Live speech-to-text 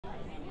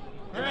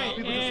And Right,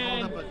 people just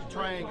hold up a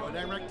triangle,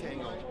 a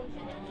rectangle.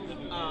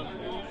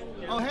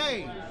 Oh,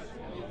 hey.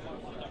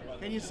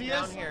 Can you see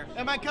Down us? here.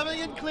 Am I coming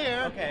in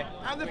clear? Okay.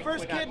 I'm the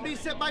first We got- kid to be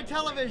sent by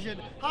television.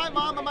 Hi,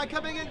 Mom. Am I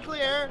coming in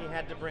clear? He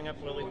had to bring up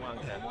Willy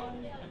Wonka.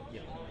 Yeah.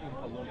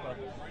 Oompa Loompa.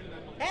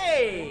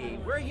 Hey,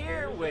 we're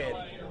here with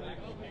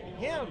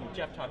him,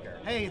 Jeff Tucker.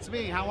 Hey, it's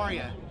me. How are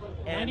you?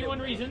 And 91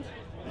 Reasons.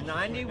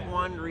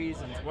 91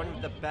 Reasons, one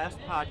of the best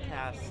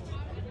podcasts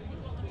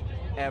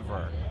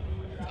ever.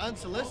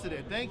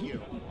 Unsolicited. Thank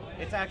you.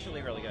 It's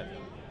actually really good.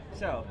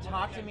 So,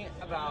 talk to me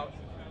about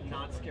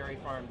Not Scary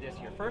Farm this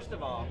year. First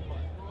of all,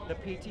 the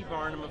P.T.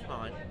 Barnum of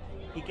Hunt.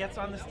 He gets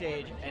on the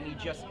stage and he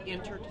just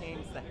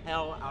entertains the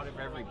hell out of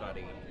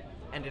everybody.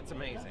 And it's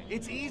amazing.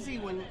 It's easy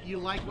when you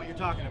like what you're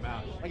talking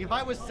about. Like if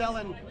I was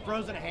selling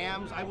frozen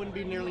hams, I wouldn't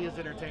be nearly as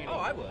entertaining. Oh,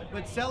 I would.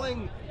 But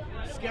selling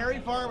Scary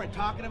Farm and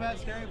talking about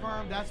Scary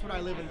Farm, that's what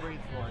I live and breathe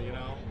for, you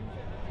know?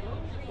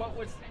 What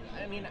was,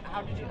 I mean,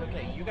 how did you,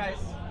 okay, you guys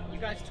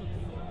took,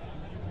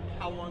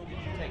 how long did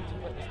you take to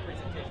put this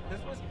presentation?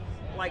 This was,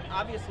 like,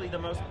 obviously the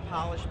most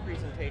polished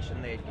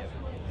presentation they'd given.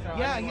 So,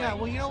 Yeah, I mean, yeah.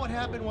 like- Well, you know what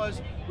happened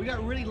was we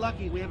got really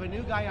lucky. We have a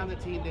new guy on the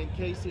team named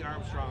Casey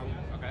Armstrong.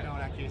 Okay. No,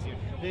 not Casey.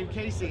 Named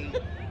Casey.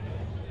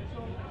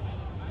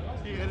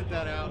 You edit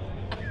that out.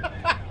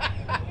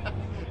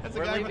 That's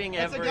We're leaving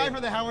that's every- a guy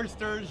from the Howard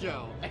Stern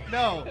show.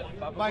 No,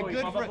 Baba my Booey,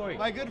 good Baba friend, Booey.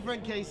 my good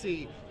friend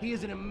Casey. He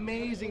is an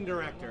amazing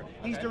director.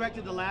 He's Okay.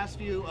 directed the last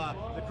few,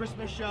 the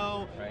Christmas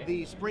show, Right.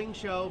 the spring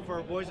show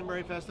for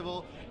Boysenberry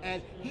Festival,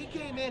 and he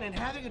came in. And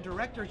having a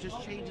director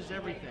just changes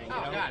everything. You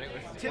Oh, know? God, it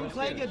was- Tim it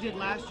was Clayga huge. did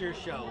last year's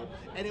show,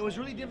 and it was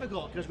really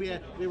difficult because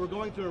we were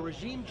going through a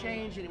regime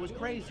change, and it was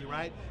crazy,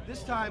 right?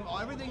 This time,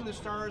 everything in the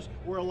stars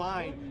were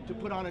aligned to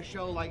put on a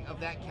show like of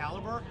that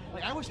caliber.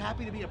 Like I was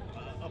happy to be a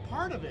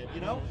part of it,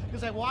 you know,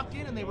 because I walked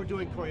in and they were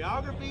doing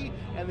choreography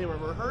and they were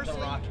rehearsing.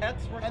 The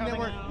Rockettes were and there coming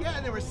were out. yeah,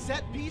 and there were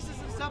set pieces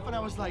and stuff, and I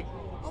was like,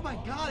 oh my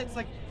God, it's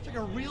like a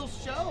real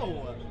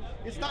show.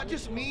 It's not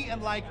just me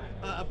and like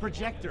a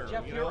projector.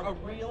 Jeff, you you're know? a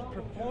real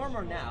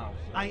performer now.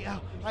 I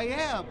am. I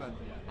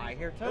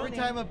hear Tony. Every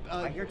time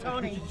I hear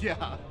Tony.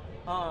 yeah.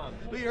 Well,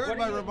 Well, you heard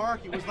my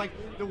remark. It was like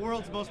the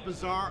world's most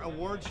bizarre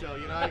award show.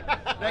 You know.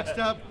 Next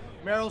up,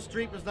 Meryl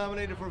Streep is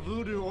nominated for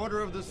Voodoo Order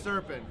of the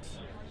Serpent.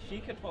 She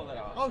could pull it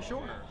off. Oh,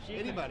 sure. She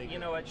Anybody. Could, you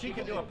know what? She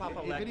could do a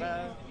Papa if any-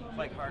 Legba,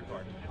 like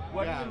hardcore.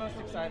 What Yeah. are you most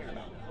excited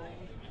about?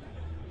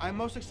 I'm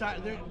most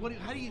excited.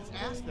 How do you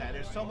ask that?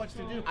 There's so much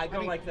to do. I go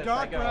mean, like this.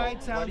 Dark I go,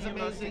 Ride sounds what are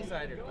you most amazing.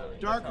 excited about?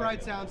 Dark That's how I Ride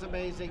do. sounds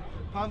amazing.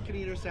 Pumpkin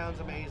Eater sounds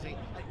amazing.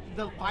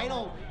 The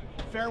final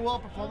farewell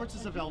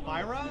performances of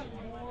Elvira.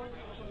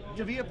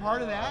 To be a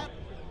part of that,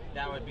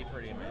 That would be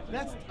pretty amazing.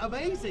 that's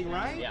amazing,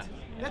 right? Yeah.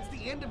 That's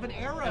the end of an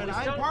era, And and we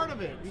I'm still- part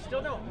of it. We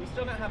still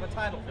don't have a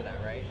title for that,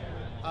 right?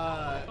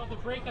 Called the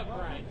Breakup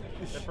Grind.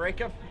 The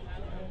breakup.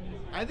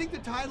 I think the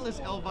title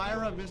is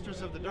Elvira,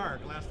 Mistress of the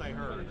Dark, last I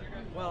heard.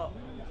 Well,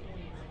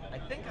 I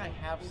think I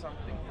have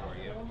something for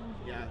you.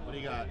 Yeah, what do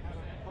you got?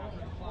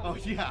 Oh,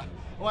 yeah.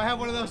 Oh, I have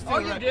one of those too. Oh,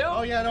 you right? do?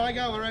 Oh, yeah, no, I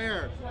got one right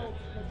here.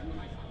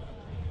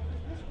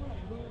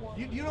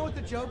 You know what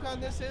the joke on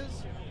this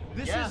is?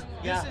 This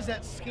is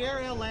at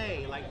Scare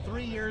LA like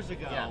 3 years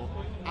ago. Yeah.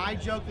 I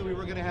joked that we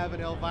were going to have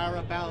an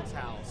Elvira bounce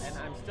house. And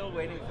I'm still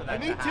waiting for that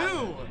And me to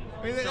happen. too.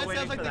 I mean, that Still waiting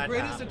sounds like for the that to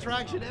greatest happen.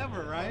 attraction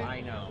ever, right?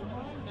 I know.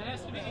 That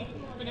has to be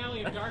the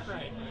finale of Dark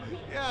Ride.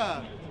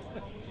 Yeah.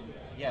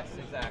 Yes,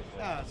 exactly.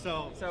 Yeah.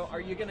 So So, are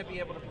you going to be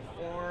able to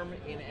perform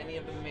in any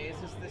of the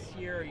mazes this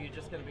year, or are you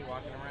just going to be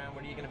walking around?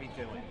 What are you going to be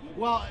doing?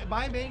 Well,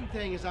 my main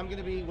thing is I'm going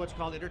to be what's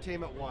called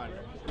Entertainment One,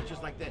 which is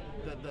like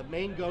the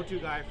main go-to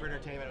guy for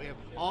entertainment. We have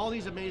all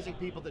these amazing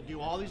people that do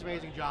all these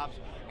amazing jobs,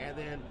 and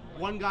then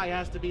one guy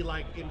has to be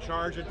like in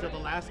charge until the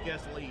last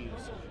guest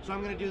leaves. So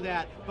I'm going to do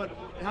that. But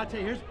I'll tell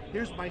you,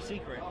 here's my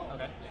secret.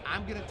 Okay.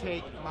 I'm going to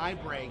take my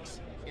breaks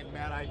in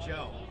Mad Eye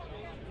Joe.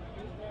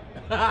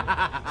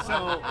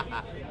 So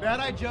Mad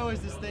Eye Joe is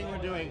this thing we're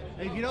doing.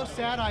 If you know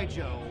Sad Eye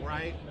Joe,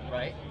 right?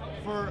 Right?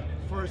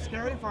 For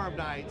Scary Farm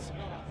nights,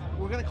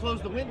 we're gonna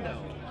close the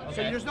window. So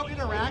Okay. there's no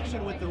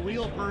interaction with the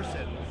real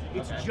person.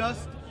 It's Okay.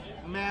 just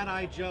Mad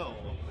Eye Joe.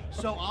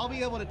 So I'll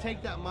be able to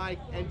take that mic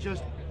and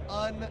just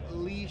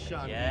unleash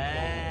on people.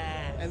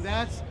 Yes. And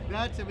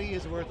that to me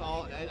is worth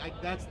all.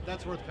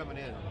 That's worth coming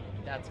in.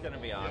 That's going to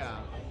be awesome. Yeah.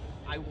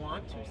 I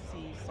want to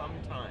see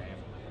sometime.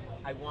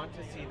 I want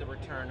to see the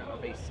return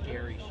of a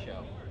scary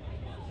show.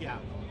 Yeah.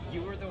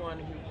 You were the one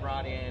who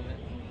brought in,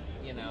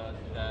 you know,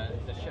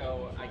 the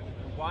show.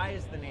 Why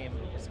is the name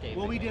escaping?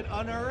 Well, we did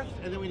Unearthed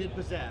and then we did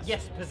Possessed.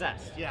 Yes,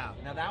 Possessed. Yeah.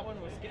 Now that one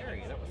was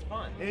scary. That was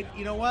fun.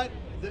 You know what?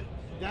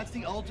 That's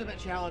the ultimate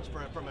challenge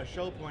from a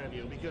show point of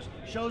view, because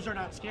shows are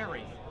not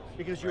scary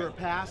because you're Right.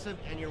 passive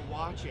and you're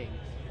watching.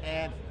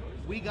 And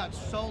we got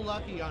so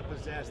lucky on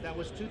Possessed. That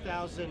was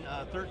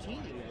 2013,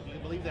 if you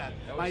can believe that.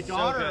 That was My so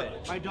daughter,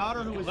 good. my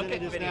daughter who was Look in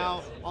it at is now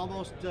videos.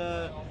 almost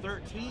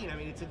 13. I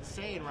mean, it's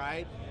insane,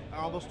 right? Or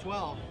almost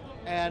 12.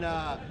 And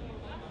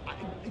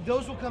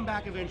those will come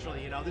back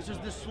eventually. You know, this is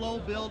the slow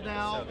build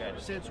now So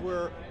good. since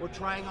we're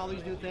trying all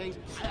these new things.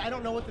 I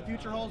don't know what the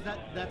future holds.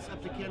 That's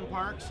up to Ken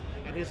Parks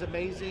and his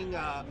amazing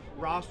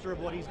roster of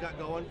what he's got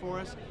going for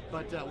us.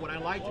 But would I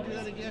like to do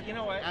that again? You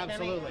know what?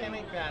 Absolutely. Ken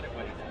ain't bad at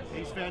what he does.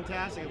 He's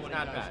fantastic at what he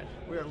Not does. bad.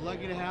 We are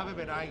lucky to have him,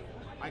 and I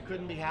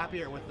couldn't be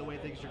happier with the way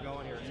things are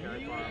going here at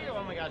Scary Farm.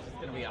 Oh my gosh, it's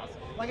gonna be awesome.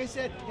 Like I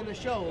said in the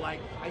show, look,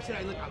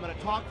 I'm going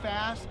to talk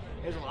fast.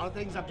 There's a lot of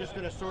things I'm just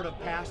going to sort of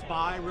pass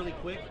by really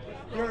quick.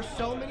 There are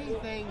so many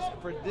things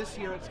for this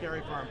year at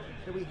Scary Farm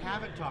that we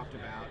haven't talked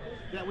about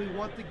that we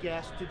want the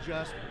guests to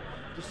just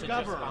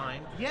discover.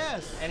 find?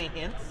 Yes. Any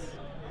hints?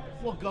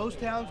 Well, Ghost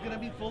Town's going to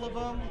be full of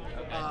them.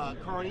 Okay.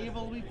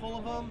 Carnival will be full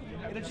of them.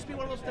 It'll just be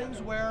one of those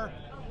things where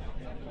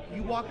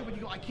you walk up and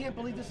you go, I can't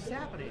believe this is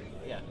happening.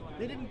 Yeah.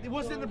 It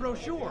wasn't in the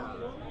brochure.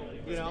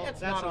 You know, It's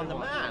that's not what on we the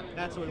want. map.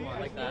 That's what we want.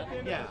 Like that?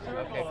 Yeah.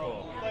 Okay,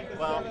 cool.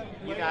 Well,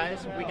 you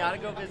guys, we gotta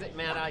go visit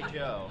Mad Eye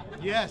Joe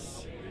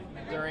Yes.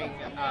 during.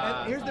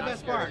 And here's the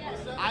Knott's best part.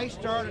 Berry. I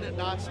started at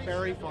Knott's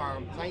Berry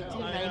Farm,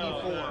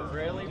 1994.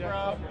 Really,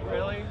 bro?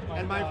 Really?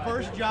 And my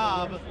first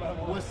job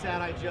was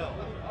Sad Eye Joe.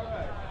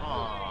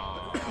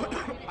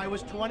 Aww. I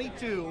was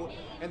 22,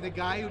 and the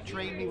guy who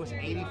trained me was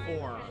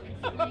 84.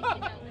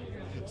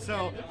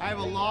 So I have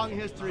a long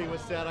history with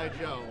Sad Eye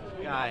Joe.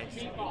 Guys.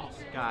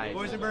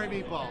 Boysenberry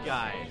meatballs.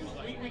 Guys.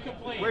 We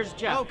complain. Where's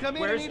Jeff? Oh, come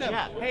in Where's and eat 'em.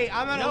 Jeff? Hey,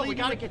 I'm gonna No, leave we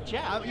gotta you- get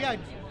Jeff. Yeah,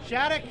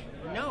 Shattuck.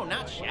 No,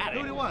 not Shattuck.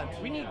 Who do you want?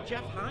 We need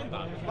Jeff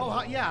Heimbach.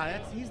 Oh, yeah,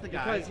 he's the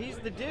guy. Because he's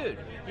the dude.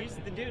 He's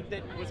the dude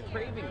that was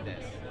craving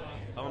this.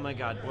 Oh my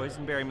God,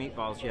 boysenberry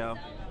meatballs, yo.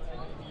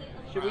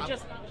 Should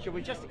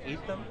we just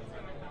eat them?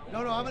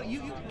 No, I'm gonna.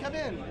 You come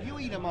in. You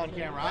eat them on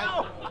camera.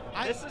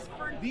 No! This is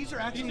for. These are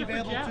actually These are for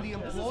available Jeff. to the This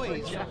is for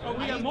employees. Jeff. Oh,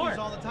 we I got eat more. these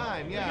all the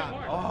time. got Yeah.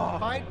 more. Oh,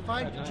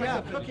 Find it's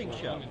Jeff. like a cooking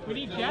show. We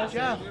need Jeff.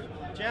 Jeff.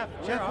 Jeff,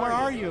 Where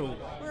are you?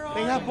 Where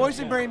They are have you?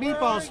 boysenberry Where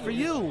meatballs are for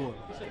you.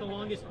 This is the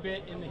longest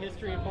bit in the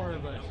history of horror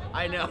books.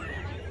 I know.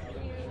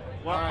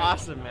 Well, All right.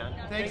 awesome, man.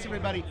 Thanks,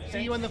 everybody.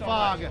 See you in the so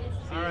fog. much.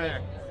 See you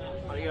there.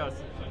 Adios.